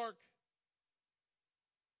like Clark.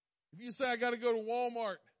 If you say, I got to go to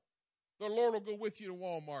Walmart, the Lord will go with you to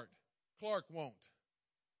Walmart. Clark won't.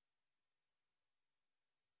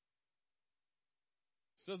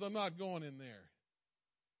 Says, I'm not going in there.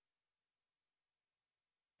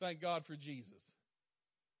 Thank God for Jesus.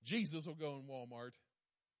 Jesus will go in Walmart.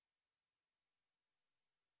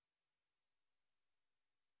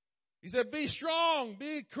 He said, be strong,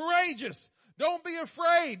 be courageous. Don't be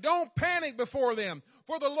afraid. Don't panic before them.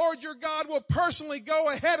 For the Lord your God will personally go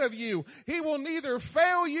ahead of you. He will neither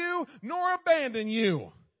fail you nor abandon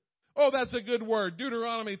you. Oh, that's a good word.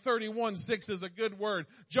 Deuteronomy 31:6 is a good word.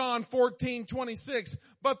 John 14:26.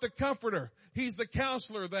 But the Comforter, He's the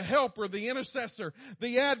counselor, the helper, the intercessor,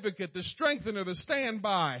 the advocate, the strengthener, the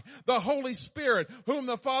standby, the Holy Spirit, whom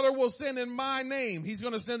the Father will send in my name. He's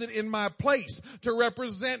going to send it in my place to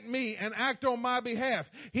represent me and act on my behalf.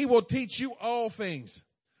 He will teach you all things.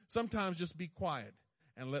 Sometimes just be quiet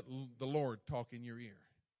and let the Lord talk in your ear.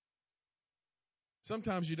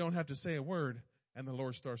 Sometimes you don't have to say a word. And the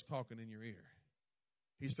Lord starts talking in your ear.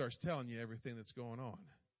 He starts telling you everything that's going on.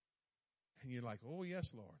 And you're like, oh,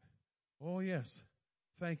 yes, Lord. Oh, yes.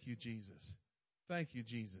 Thank you, Jesus. Thank you,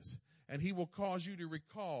 Jesus. And He will cause you to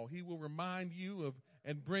recall. He will remind you of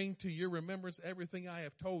and bring to your remembrance everything I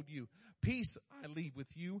have told you. Peace I leave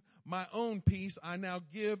with you. My own peace I now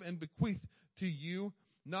give and bequeath to you.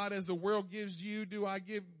 Not as the world gives you, do I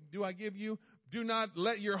give you. Do not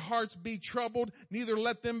let your hearts be troubled, neither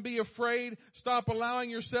let them be afraid. Stop allowing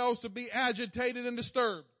yourselves to be agitated and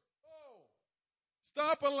disturbed. Oh.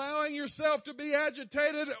 Stop allowing yourself to be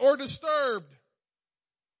agitated or disturbed.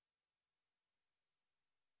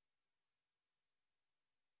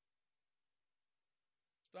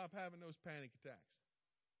 Stop having those panic attacks.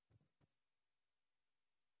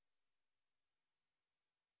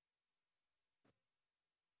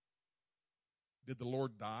 Did the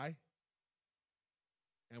Lord die?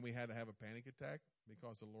 And we had to have a panic attack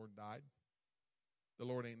because the Lord died? The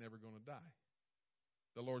Lord ain't never going to die.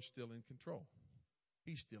 The Lord's still in control.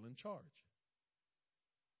 He's still in charge.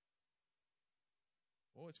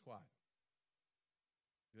 Oh, it's quiet.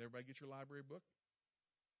 Did everybody get your library book?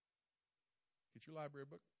 Get your library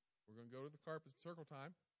book. We're going to go to the carpet circle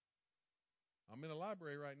time. I'm in a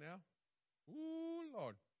library right now. Ooh,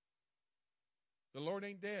 Lord. The Lord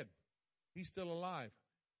ain't dead. He's still alive.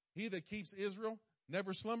 He that keeps Israel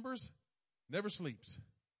never slumbers, never sleeps.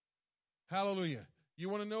 Hallelujah. You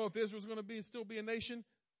want to know if Israel's going to still be a nation?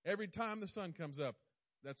 Every time the sun comes up,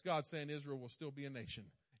 that's God saying Israel will still be a nation.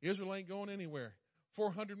 Israel ain't going anywhere.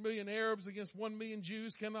 400 million Arabs against 1 million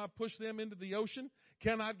Jews cannot push them into the ocean,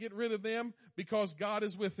 cannot get rid of them because God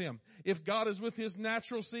is with them. If God is with his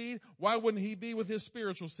natural seed, why wouldn't he be with his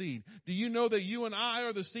spiritual seed? Do you know that you and I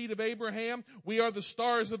are the seed of Abraham? We are the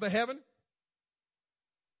stars of the heaven.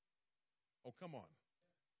 Oh, come on.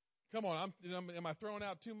 Come on. Am I throwing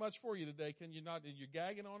out too much for you today? Can you not? You're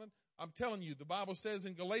gagging on it? I'm telling you, the Bible says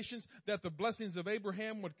in Galatians that the blessings of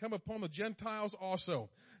Abraham would come upon the Gentiles also.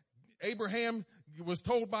 Abraham was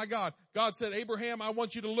told by God. God said, Abraham, I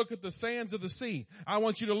want you to look at the sands of the sea. I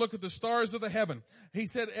want you to look at the stars of the heaven. He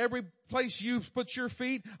said, every place you put your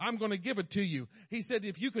feet, I'm going to give it to you. He said,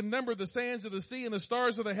 if you can number the sands of the sea and the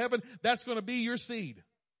stars of the heaven, that's going to be your seed.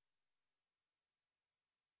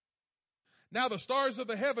 Now the stars of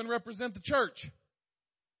the heaven represent the church.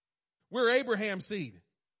 We're Abraham's seed.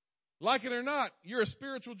 Like it or not, you're a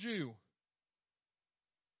spiritual Jew.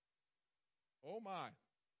 Oh my.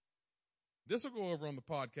 This will go over on the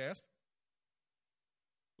podcast.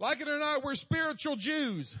 Like it or not, we're spiritual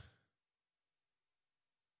Jews.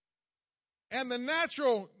 And the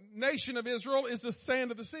natural nation of Israel is the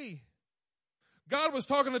sand of the sea. God was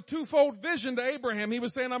talking a twofold vision to Abraham. He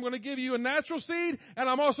was saying, I'm going to give you a natural seed, and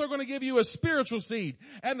I'm also going to give you a spiritual seed.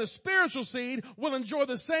 And the spiritual seed will enjoy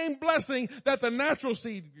the same blessing that the natural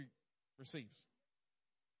seed receives.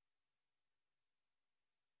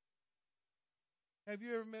 Have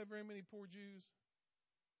you ever met very many poor Jews?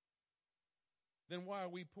 Then why are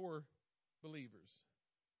we poor believers?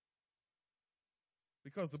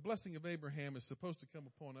 Because the blessing of Abraham is supposed to come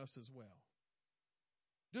upon us as well.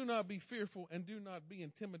 Do not be fearful and do not be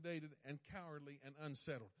intimidated and cowardly and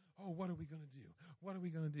unsettled. Oh, what are we going to do? What are we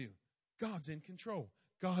going to do? God's in control.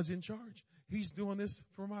 God's in charge. He's doing this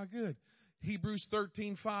for my good. Hebrews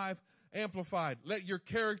 13:5 Amplified. Let your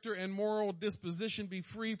character and moral disposition be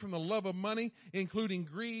free from the love of money, including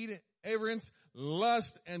greed, avarice,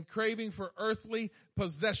 lust, and craving for earthly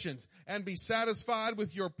possessions, and be satisfied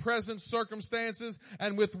with your present circumstances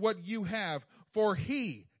and with what you have. For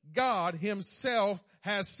he, God himself,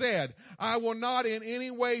 has said, I will not in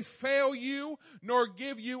any way fail you, nor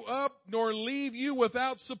give you up, nor leave you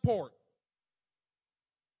without support.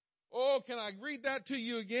 Oh, can I read that to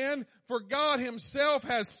you again? For God himself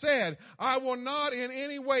has said, I will not in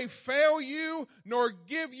any way fail you, nor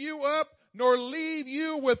give you up, nor leave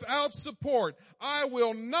you without support. I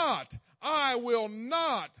will not.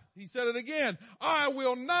 He said it again. I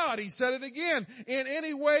will not. He said it again. In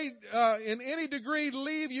any way, in any degree,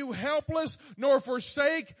 leave you helpless, nor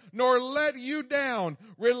forsake, nor let you down.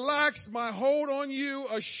 Relax my hold on you,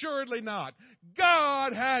 assuredly not.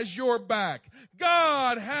 God has your back.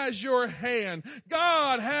 God has your hand.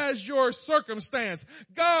 God has your circumstance.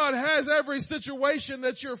 God has every situation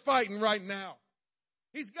that you're fighting right now.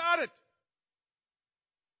 He's got it.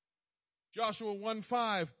 Joshua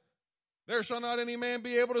 1:5. There shall not any man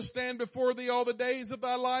be able to stand before thee all the days of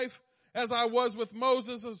thy life. As I was with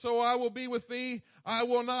Moses, and so I will be with thee. I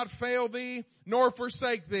will not fail thee, nor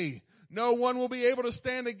forsake thee. No one will be able to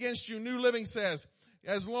stand against you. New Living says,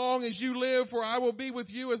 as long as you live, for I will be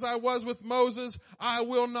with you as I was with Moses. I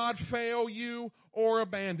will not fail you or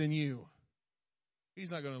abandon you. He's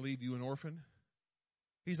not going to leave you an orphan.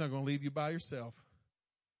 He's not going to leave you by yourself.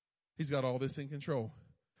 He's got all this in control.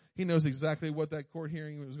 He knows exactly what that court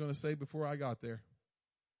hearing was going to say before I got there.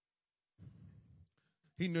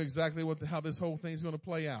 He knew exactly how this whole thing is going to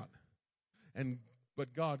play out.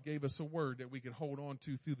 But God gave us a word that we could hold on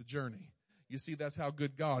to through the journey. You see, that's how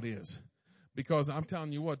good God is. Because I'm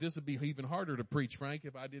telling you what, this would be even harder to preach, Frank,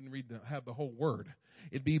 if I didn't have the whole word.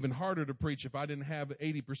 It'd be even harder to preach if I didn't have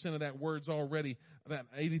 80% of that words already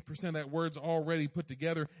put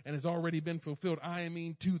together and has already been fulfilled. I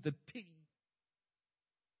mean, to the T.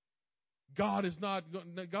 God is not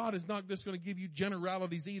just going to give you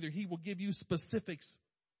generalities either. He will give you specifics.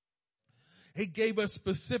 He gave us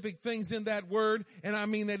specific things in that word, and I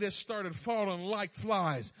mean they just started falling like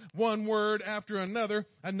flies. One word after another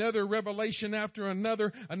revelation after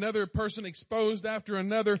another person exposed after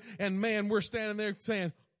another, and man, we're standing there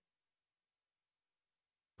saying,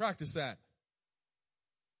 practice that.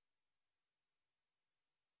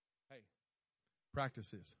 Hey,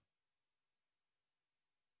 practice this.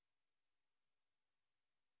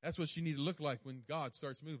 That's what you need to look like when God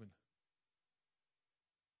starts moving.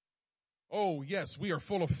 Oh, yes, we are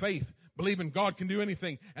full of faith, believing God can do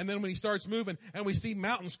anything. And then when he starts moving and we see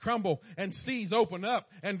mountains crumble and seas open up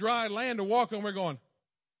and dry land to walk on, we're going,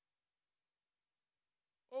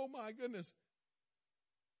 oh my goodness.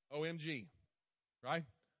 OMG, right?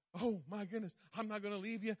 Oh my goodness, I'm not going to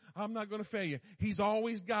leave you. I'm not going to fail you. He's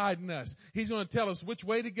always guiding us. He's going to tell us which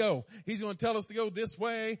way to go. He's going to tell us to go this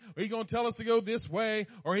way, or he's going to tell us to go this way,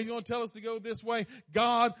 or he's going to tell us to go this way.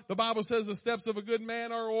 God, the Bible says the steps of a good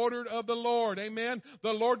man are ordered of the Lord. Amen.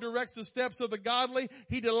 The Lord directs the steps of the godly.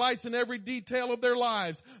 He delights in every detail of their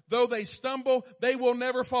lives. Though they stumble, they will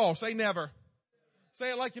never fall. Say never.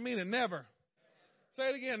 Say it like you mean it. Never. Say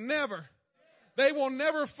it again. Never. They will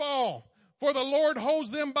never fall. For the Lord holds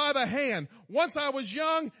them by the hand. Once I was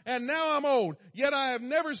young and now I'm old. Yet I have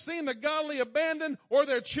never seen the godly abandoned or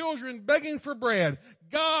their children begging for bread.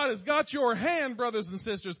 God has got your hand, brothers and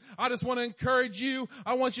sisters. I just want to encourage you.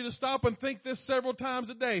 I want you to stop and think this several times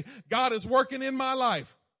a day. God is working in my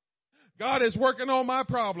life. God is working on my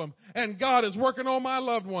problem, and God is working on my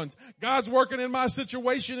loved ones. God's working in my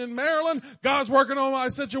situation in Maryland. God's working on my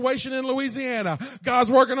situation in Louisiana.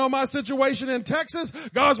 God's working on my situation in Texas.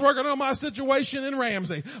 God's working on my situation in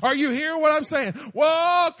Ramsey. Are you hearing what I'm saying?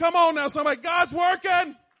 Well, come on now, somebody. God's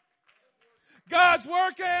working. God's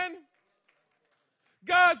working.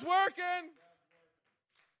 God's working.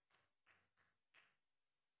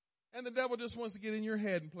 And the devil just wants to get in your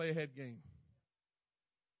head and play a head game.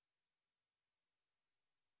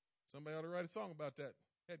 Somebody ought to write a song about that.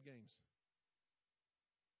 Head games.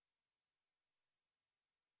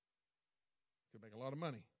 Could make a lot of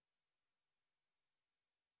money.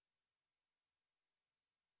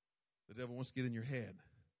 The devil wants to get in your head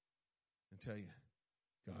and tell you,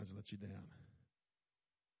 God's let you down.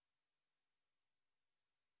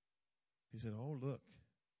 He said, oh,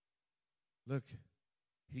 look,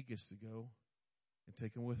 he gets to go and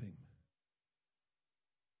take him with him.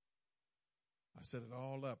 I set it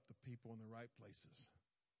all up, the people in the right places.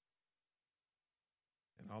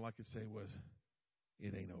 And all I could say was,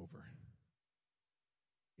 it ain't over.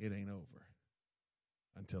 It ain't over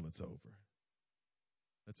until it's over.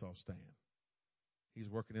 Let's all stand. He's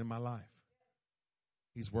working in my life.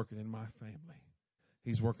 He's working in my family.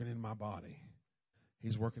 He's working in my body.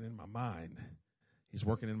 He's working in my mind. He's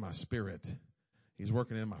working in my spirit. He's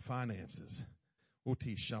working in my finances.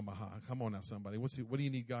 Come on now, somebody. What do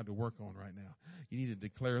you need God to work on right now? You need to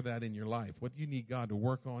declare that in your life. What do you need God to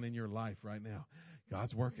work on in your life right now?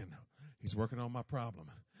 God's working. He's working on my problem.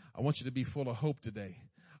 I want you to be full of hope today.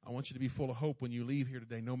 I want you to be full of hope when you leave here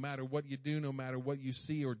today. No matter what you do, no matter what you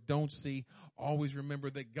see or don't see, always remember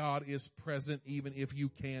that God is present even if you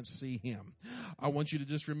can't see him. I want you to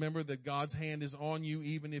just remember that God's hand is on you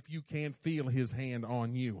even if you can't feel his hand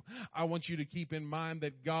on you. I want you to keep in mind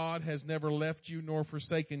that God has never left you nor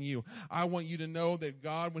forsaken you. I want you to know that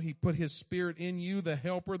God, when he put his spirit in you, the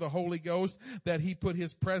helper, the Holy Ghost, that he put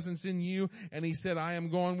his presence in you, and he said, I am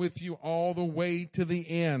going with you all the way to the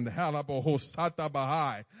end.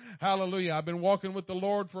 Hallelujah. I've been walking with the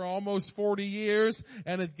Lord for almost 40 years,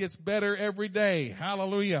 and it gets better every day.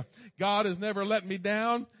 Hallelujah. God has never let me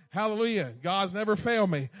down. Hallelujah. God's never failed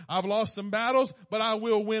me. I've lost some battles, but I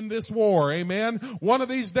will win this war. Amen. One of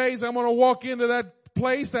these days I'm going to walk into that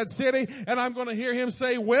place, that city, and I'm going to hear him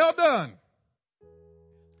say, well done.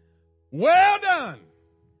 Well done.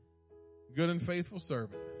 Good and faithful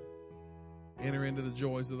servant. Enter into the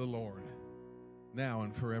joys of the Lord now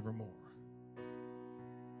and forevermore.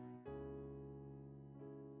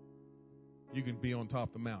 You can be on top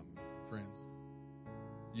of the mountain, friends.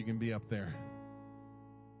 You can be up there.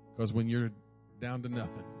 Because when you're down to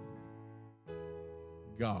nothing,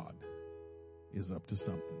 God is up to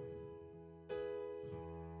something.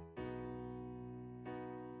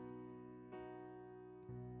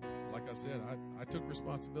 Like I said, I took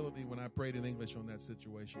responsibility when I prayed in English on that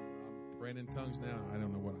situation. I'm praying in tongues now. I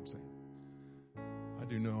don't know what I'm saying. I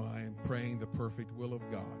do know I am praying the perfect will of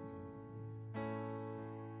God.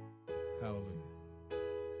 Hallelujah.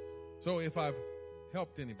 So if I've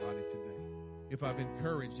helped anybody today, if I've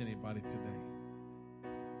encouraged anybody today,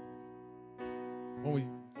 when we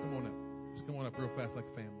come on up, just come on up real fast like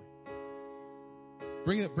a family.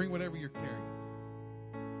 Bring whatever you're carrying.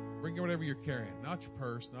 Bring whatever you're carrying. Not your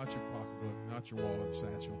purse, not your pocketbook, not your wallet or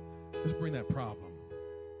satchel. Just bring that problem.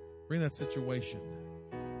 Bring that situation.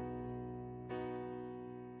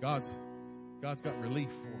 God's got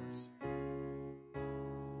relief for us.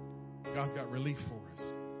 God's got relief for us.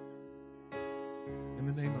 In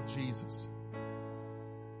the name of Jesus.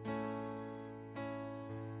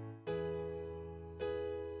 I'm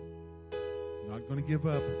not going to give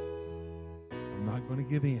up. I'm not going to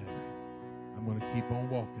give in. I'm going to keep on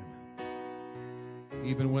walking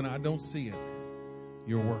Even when I don't see it,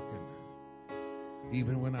 you're working.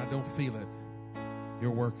 Even when I don't feel it,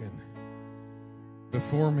 you're working.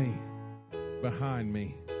 Before me, behind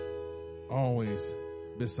me, always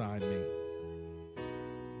beside me.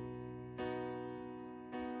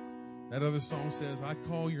 That other song says, I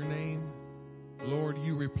call your name, Lord,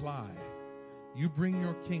 you reply. You bring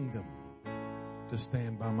your kingdom to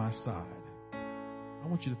stand by my side. I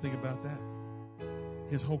want you to think about that.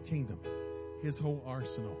 His whole kingdom, his whole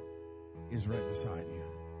arsenal is right beside you,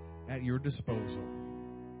 at your disposal.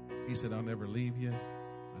 He said, I'll never leave you.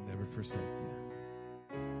 I'll never forsake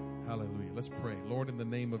you. Hallelujah. Let's pray. Lord, in the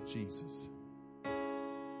name of Jesus.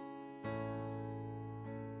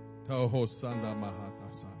 Toho Sanda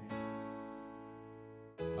Mahatasaya.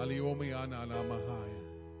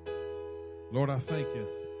 Lord, I thank you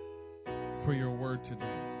for your word today.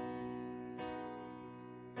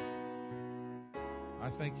 I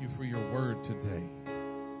thank you for your word today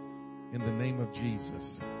in the name of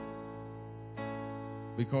Jesus.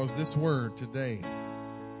 Because this word today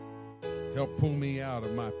helped pull me out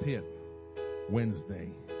of my pit Wednesday.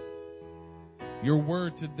 Your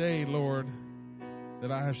word today, Lord,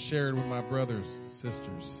 that I have shared with my brothers and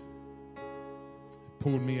sisters,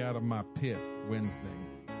 pulled me out of my pit Wednesday.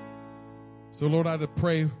 So Lord, I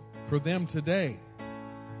pray for them today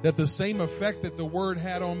that the same effect that the word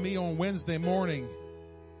had on me on Wednesday morning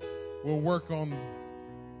will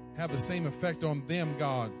have the same effect on them,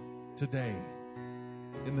 God, today.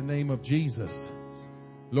 In the name of Jesus.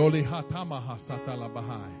 That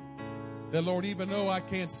Lord, even though I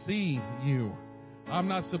can't see you, I'm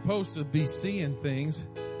not supposed to be seeing things.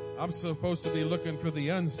 I'm supposed to be looking for the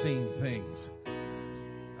unseen things.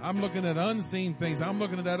 I'm looking at unseen things. I'm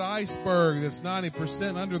looking at that iceberg that's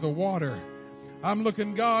 90% under the water. I'm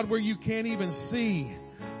looking, God, where you can't even see.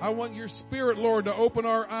 I want your Spirit, Lord, to open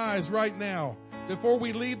our eyes right now before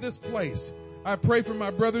we leave this place. I pray for my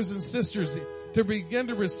brothers and sisters to begin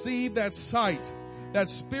to receive that sight, that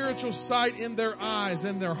spiritual sight in their eyes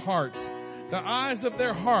and their hearts, the eyes of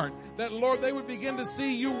their heart, that, Lord, they would begin to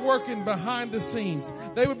see you working behind the scenes.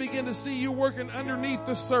 They would begin to see you working underneath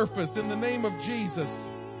the surface in the name of Jesus.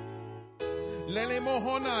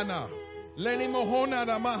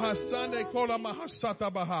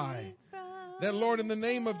 That, Lord, in the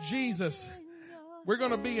name of Jesus, we're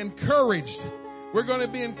going to be encouraged. We're going to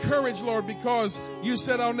be encouraged, Lord, because you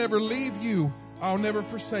said, I'll never leave you. I'll never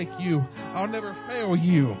forsake you. I'll never fail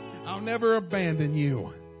you. I'll never abandon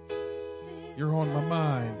you. You're on my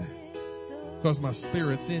mind because my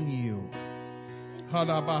spirit's in you.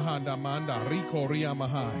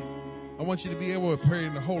 I want you to be able to pray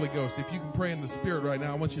in the Holy Ghost. If you can pray in the Spirit right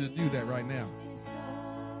now, I want you to do that right now.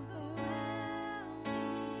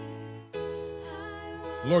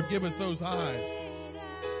 Lord, give us those eyes.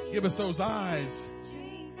 Give us those eyes.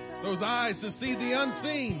 Those eyes to see the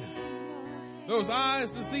unseen. Those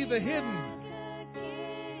eyes to see the hidden.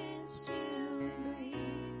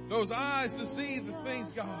 Those eyes to see the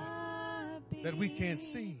things, God, that we can't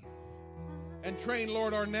see. And train,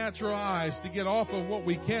 Lord, our natural eyes to get off of what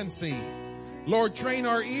we can see. Lord, train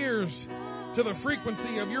our ears to the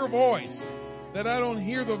frequency of your voice, that I don't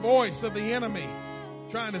hear the voice of the enemy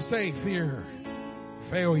trying to say fear,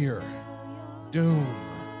 failure, doom,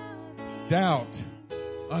 doubt,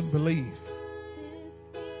 unbelief.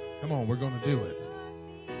 Come on, we're going to do it.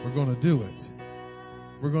 We're going to do it.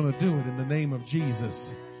 We're going to do it in the name of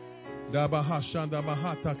Jesus. We're going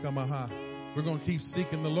to keep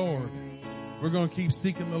seeking the Lord. We're going to keep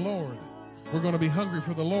seeking the Lord. We're going to be hungry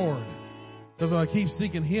for the Lord. Because if I keep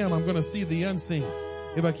seeking Him, I'm going to see the unseen.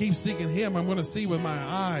 If I keep seeking Him, I'm going to see with my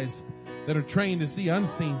eyes that are trained to see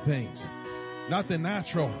unseen things. Not the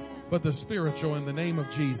natural, but the spiritual in the name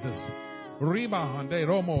of Jesus.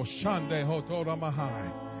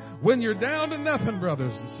 When you're down to nothing,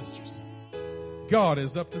 brothers and sisters, God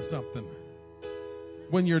is up to something.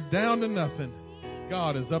 When you're down to nothing,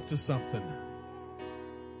 God is up to something.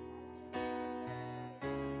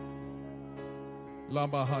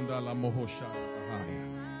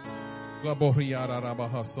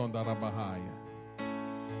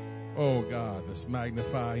 Oh God, let's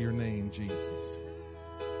magnify your name, Jesus.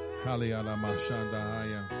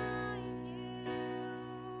 Hallelujah.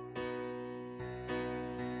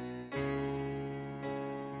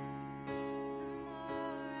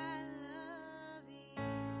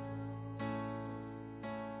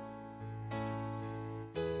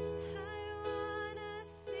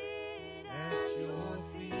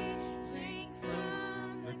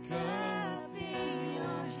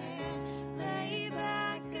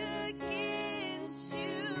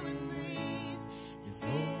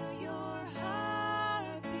 Your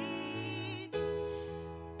heart beat.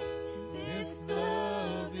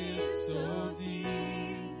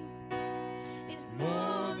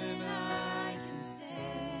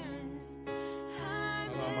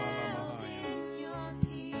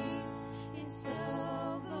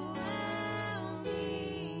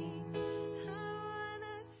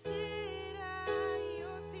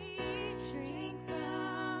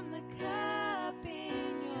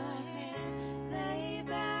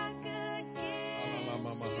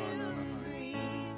 behind.